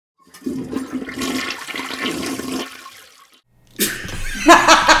Well,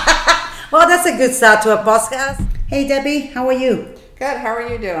 that's a good start to a podcast. Hey, Debbie, how are you? Good. How are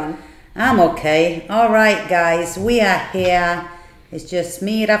you doing? I'm okay. All right, guys, we are here. It's just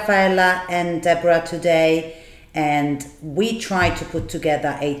me, Rafaela, and Deborah today, and we try to put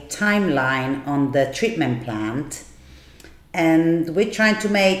together a timeline on the treatment plant, and we're trying to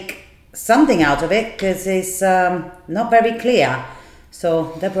make something out of it because it's not very clear.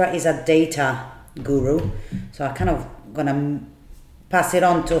 So Deborah is a data guru, so I kind of gonna pass it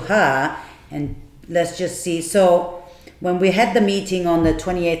on to her, and let's just see. So when we had the meeting on the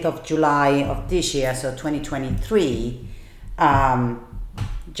 28th of July of this year, so 2023,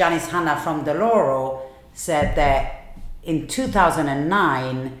 Janice Hanna from Deloro said that in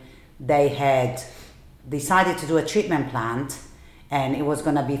 2009 they had decided to do a treatment plant and it was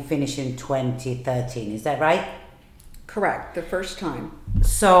going to be finished in 2013. Is that right? Correct. The first time.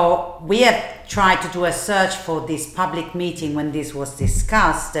 So we have tried to do a search for this public meeting when this was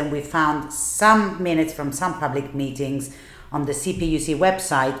discussed, and we found some minutes from some public meetings on the CPUC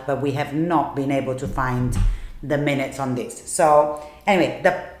website, but we have not been able to find the minutes on this. So anyway,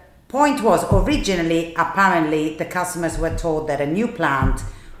 the point was originally, apparently, the customers were told that a new plant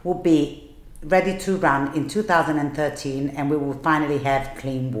would be ready to run in 2013 and we will finally have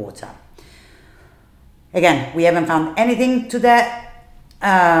clean water. Again, we haven't found anything to that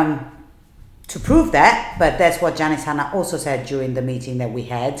to prove that, but that's what Janice Hanna also said during the meeting that we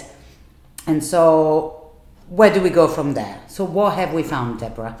had. And so where do we go from there? So what have we found,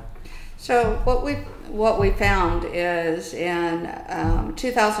 Deborah? So what we found is in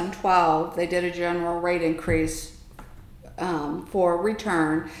 2012 they did a general rate increase for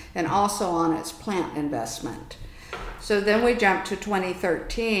return and also on its plant investment. So then we jumped to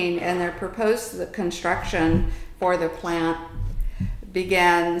 2013, and they're proposed the construction for the plant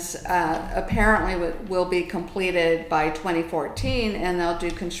begins apparently will be completed by 2014, and they'll do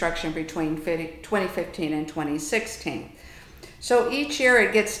construction between 2015 and 2016. So each year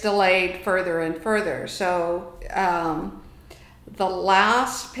it gets delayed further and further. So the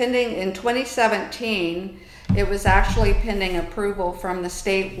last pending in 2017, it was actually pending approval from the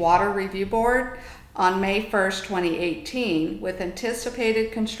State Water Review Board on May 1st, 2018, with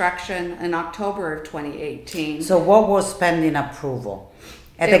anticipated construction in October of 2018. So what was pending approval?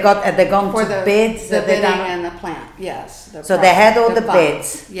 Had they gone for to bids? The bidding and the plant, yes. So they had all the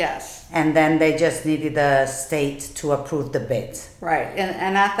bids? Yes. And then they just needed the state to approve the bids? Right,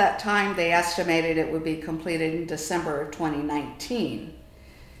 and at that time they estimated it would be completed in December of 2019.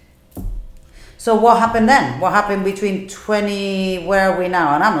 So what happened then? What happened between where are we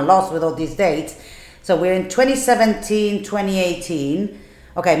now? And I'm lost with all these dates. So we're in 2017, 2018.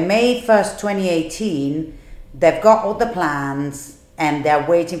 Okay, May 1st, 2018, they've got all the plans and they're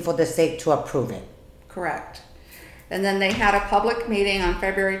waiting for the state to approve it. Correct. And then they had a public meeting on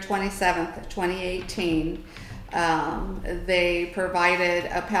February 27th, 2018. They provided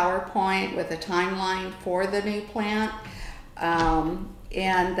a PowerPoint with a timeline for the new plant.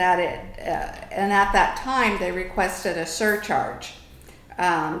 And at that time they requested a surcharge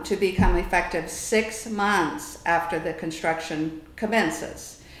to become effective 6 months after the construction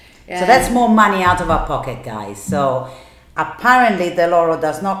commences. And so that's more money out of our pocket, guys. So apparently Deloro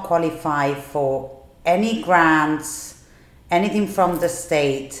does not qualify for any grants, anything from the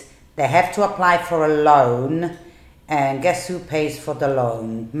state. They have to apply for a loan, and guess who pays for the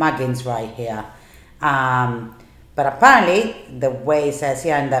loan? Muggins right here. But apparently, the way it says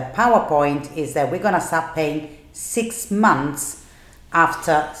here in the PowerPoint is that we're going to start paying 6 months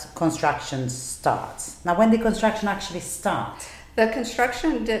after construction starts. Now, when did construction actually start? The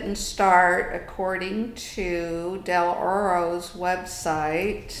construction didn't start according to Del Oro's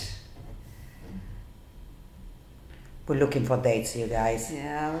website. We're looking for dates, you guys.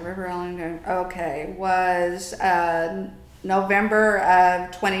 Yeah, River Island. Okay, was November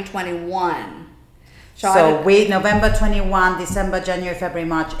of 2021. So November 21, December, January, February,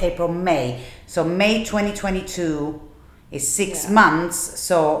 March, April, May. So May 2022 is 6 months.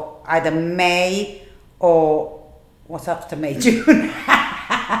 So either May or what's after May? June.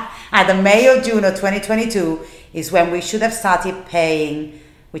 Either May or June of 2022 is when we should have started paying,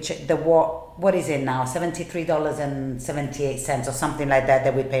 what is it now? $73.78 or something like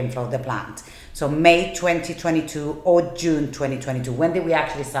that we're paying for the plant. So May 2022 or June 2022. When did we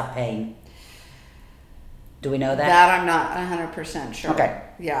actually start paying? Do we know that? That I'm not 100% sure. Okay.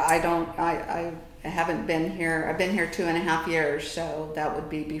 Yeah, I haven't been here. I've been here 2.5 years, so that would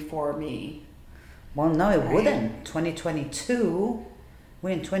be before me. Well, no, it wouldn't. 2022. We're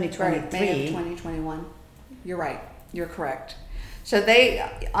in 2023. Right, May of 2021. You're right. You're correct. So they,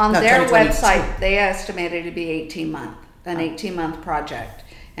 on No, their 2022. website, they estimated it to be 18-month project,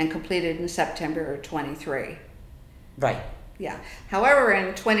 and completed in September of 23. Right. Yeah. However,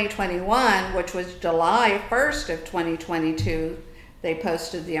 in 2021, which was July 1st of 2022, they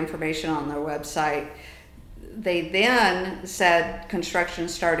posted the information on their website. They then said construction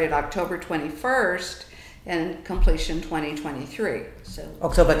started October 21st and completion 2023. So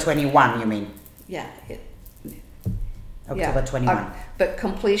October 21, you mean? yeah, October 21. but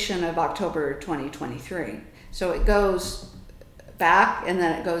completion of October 2023. So it goes back and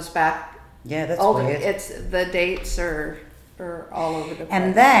then it goes back. Yeah, that's over. weird. It's the dates are all over the place.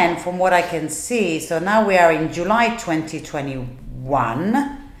 And then, from what I can see, so now we are in July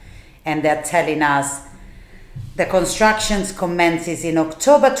 2021, and they're telling us the construction commences in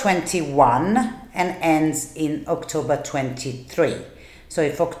October 21 and ends in October 23. So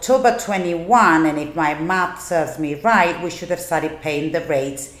if October 21, and if my math serves me right, we should have started paying the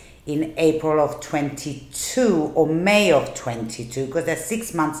rates in April of 22 or May of 22, because they're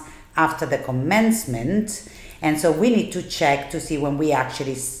 6 months after the commencement. And so we need to check to see when we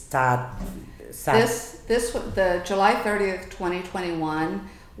actually start. The July 30th, 2021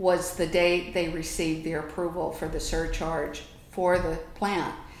 was the date they received the approval for the surcharge for the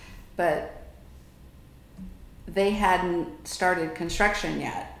plant, but they hadn't started construction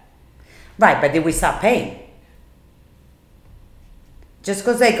yet. Right, but did we start paying? Just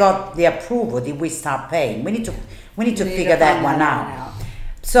because they got the approval, did we start paying? We need to figure that one out.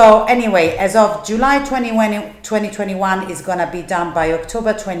 So anyway, as of July 2021 is going to be done by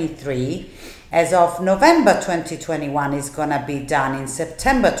October 23. As of November 2021 is going to be done in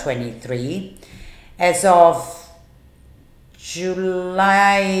September 23. As of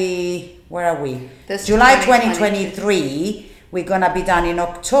July, where are we? July 2023, we're going to be done in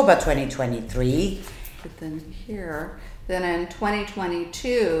October 2023. But then then in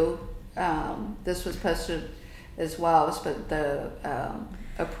 2022, this was posted as well, but the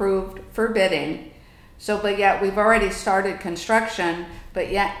approved for bidding. So, but yet we've already started construction, but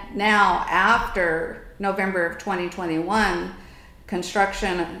yet now after November of 2021,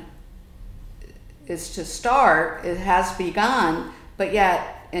 construction is to start, it has begun, but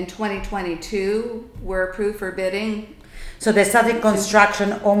yet in 2022, we're approved for bidding. So they started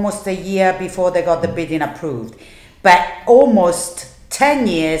construction almost a year before they got the bidding approved, but almost 10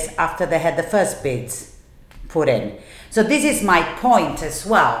 years after they had the first bids put in. So this is my point as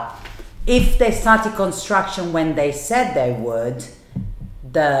well. If they started construction when they said they would,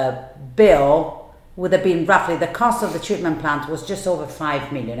 the bill would have been roughly, the cost of the treatment plant was just over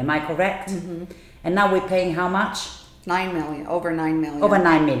 5 million. Am I correct? Mm-hmm. And now we're paying how much? 9 million, over 9 million. Over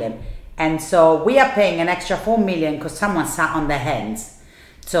 9 million. And so we are paying an extra 4 million because someone sat on their hands.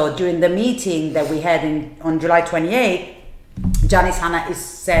 So during the meeting that we had on July 28th, Janice Hanna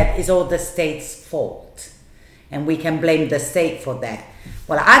said it's all the state's fault. And we can blame the state for that.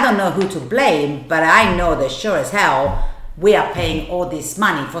 Well, I don't know who to blame, but I know that sure as hell we are paying all this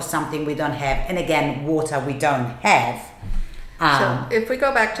money for something we don't have. And again, water we don't have. So if we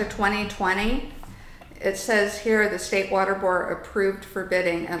go back to 2020, it says here the State Water Board approved for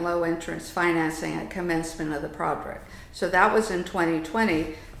bidding and low interest financing at commencement of the project. So that was in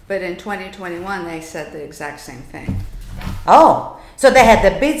 2020, but in 2021 they said the exact same thing. Oh, so they had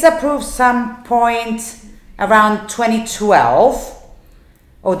the bids approved some point around 2012,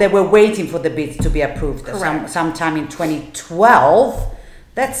 or they were waiting for the bids to be approved sometime in 2012.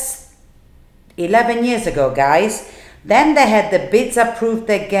 That's 11 years ago, guys. Then they had the bids approved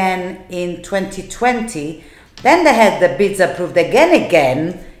again in 2020. Then they had the bids approved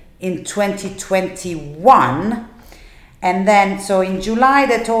again in 2021. And then, so in July,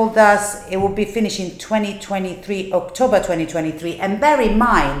 they told us it will be finished in 2023, October 2023. And bear in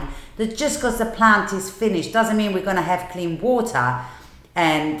mind that just because the plant is finished doesn't mean we're going to have clean water.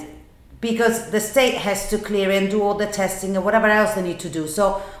 And because the state has to clear and do all the testing and whatever else they need to do.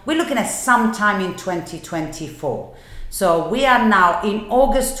 So we're looking at sometime in 2024. So we are now in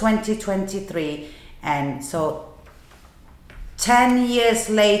August 2023. And so 10 years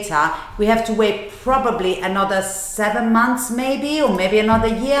later, we have to wait probably another 7 months maybe, or maybe another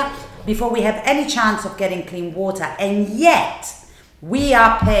year before we have any chance of getting clean water. And yet we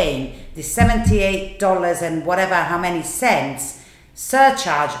are paying the $78 and whatever, how many cents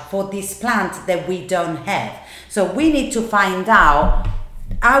surcharge for this plant that we don't have. So we need to find out,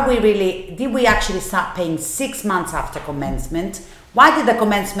 did we actually start paying 6 months after commencement? Why did the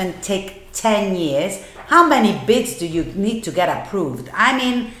commencement take 10 years? How many bids do you need to get approved? I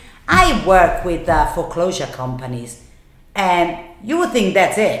mean, I work with foreclosure companies, and you would think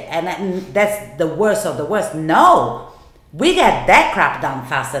that's it, and that's the worst of the worst. No, We get that crap done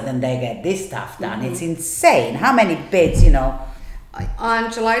faster than they get this stuff done. Mm-hmm. It's insane. How many bids, you know?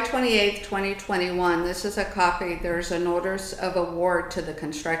 On July 28th, 2021, this is a copy. There's a notice of award to the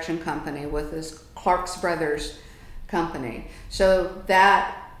construction company with this Clark's Brothers company. So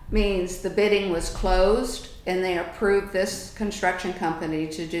that means the bidding was closed and they approved this construction company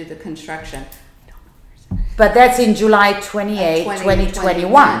to do the construction. But that's in July 28,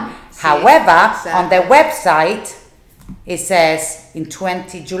 2021. See, However, exactly. on their website, it says in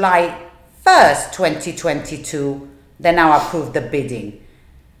July 1st, 2022, they now approved the bidding.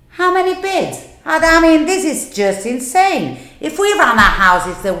 How many bids? I mean, this is just insane. If we run our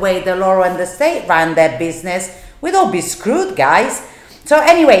houses the way the law and the state run their business, we'd all be screwed, guys. So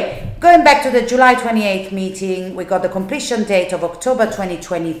anyway, going back to the July 28th meeting, we got the completion date of October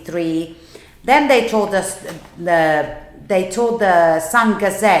 2023. Then they told us, they told the Sun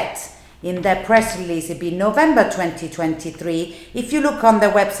Gazette in their press release it'd be November 2023. If you look on the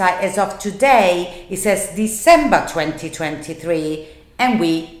website as of today, it says December 2023, and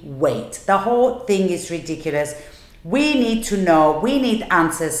we wait. The whole thing is ridiculous. We need to know, we need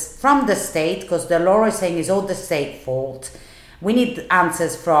answers from the state, because the law is saying it's all the state fault. We need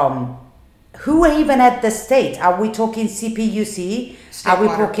answers from who are even at the state. Are we talking CPUC? Are we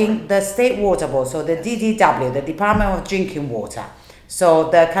talking the State Water Board, so the DDW, the Department of Drinking Water, so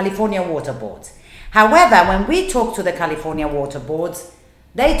the California Water Board? However, when we talked to the California Water Boards,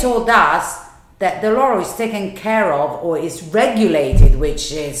 they told us that the law is taken care of or is regulated,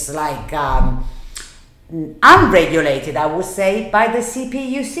 which is like unregulated, I would say, by the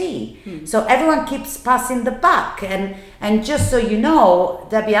CPUC. So everyone keeps passing the buck. And just so you know,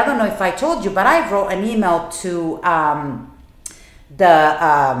 Debbie, I don't know if I told you, but I wrote an email to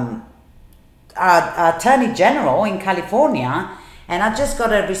the Attorney General in California, and I just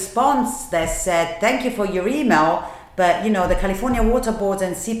got a response that said, thank you for your email, but you know, the California Water Board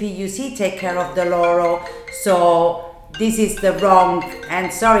and CPUC take care of the law, so this is the wrong,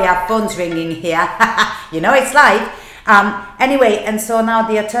 and sorry, our phone's ringing here. You know, it's live. Anyway, and so now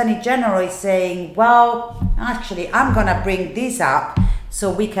the Attorney General is saying, well, actually, I'm going to bring this up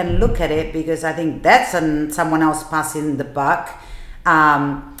so we can look at it, because I think that's someone else passing the buck.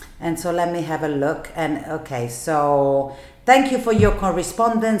 And so let me have a look. And okay, so thank you for your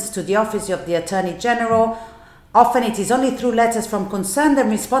correspondence to the Office of the Attorney General. Often it is only through letters from concerned and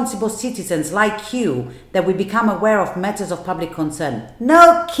responsible citizens like you that we become aware of matters of public concern.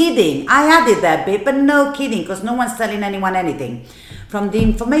 No kidding. I added that bit, but no kidding, because no one's telling anyone anything. From the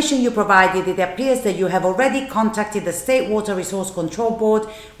information you provided, it appears that you have already contacted the State Water Resource Control Board,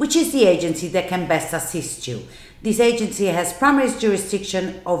 which is the agency that can best assist you. This agency has primary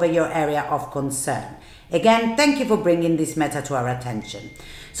jurisdiction over your area of concern. Again, thank you for bringing this matter to our attention.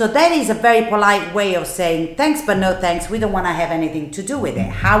 So that is a very polite way of saying thanks, but no thanks. We don't want to have anything to do with it.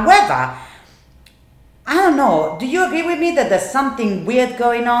 However, I don't know. Do you agree with me that there's something weird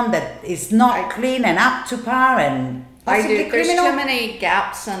going on, that is not clean and up to par and I possibly do. There's criminal? too many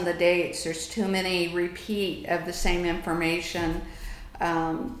gaps in the dates. There's too many repeat of the same information.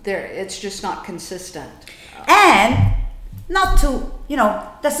 It's just not consistent. And not to, you know,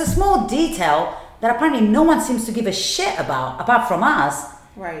 there's a small detail that apparently no one seems to give a shit about, apart from us.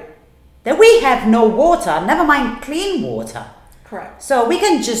 Right. That we have no water, never mind clean water. Correct. So we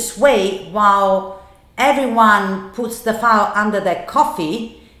can just wait while everyone puts the file under their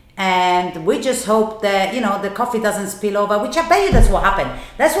coffee, and we just hope that, you know, the coffee doesn't spill over, which I bet you that's what happened.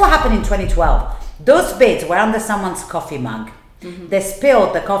 That's what happened in 2012. Those bids were under someone's coffee mug. Mm-hmm. They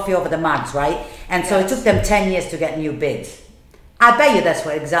spilled the coffee over the mugs, right? And so it took them 10 years to get new bids. I bet you that's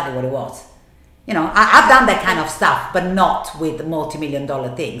exactly what it was. You know, I've done that kind of stuff, but not with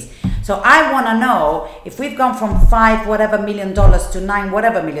multi-million-dollar things. So I want to know if we've gone from $5 whatever million to $9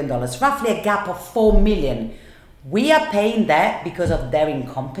 whatever million, roughly a gap of $4 million. We are paying that because of their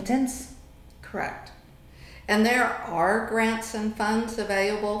incompetence? Correct. And there are grants and funds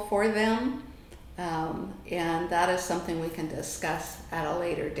available for them, and that is something we can discuss at a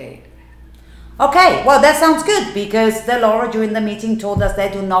later date. Okay, well, that sounds good, because the Laura during the meeting told us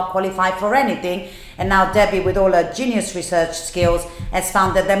they do not qualify for anything, and now Debbie, with all her genius research skills, has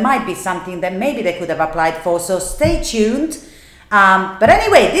found that there might be something that maybe they could have applied for, so stay tuned. But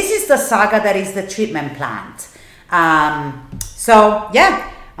anyway, this is the saga that is the treatment plant. So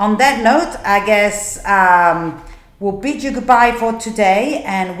yeah, on that note, I guess we'll bid you goodbye for today,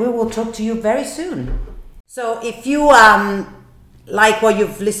 and we will talk to you very soon. So if you like what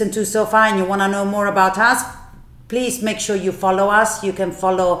you've listened to so far and you want to know more about us, please make sure you follow us. You can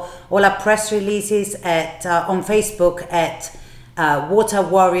follow all our press releases on Facebook at Water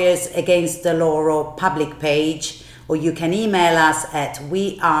Warriors Against the Law public page, or you can email us at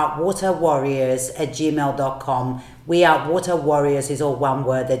wearewaterwarriors@gmail.com. We Are Water Warriors is all one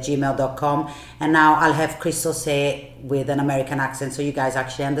word at gmail.com. And now I'll have Crystal say it with an American accent so you guys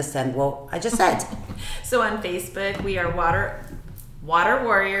actually understand what I just said. So on Facebook, we are Water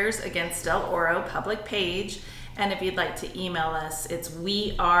Warriors Against Del Oro public page. And if you'd like to email us, it's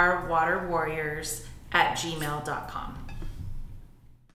wearewaterwarriors@gmail.com.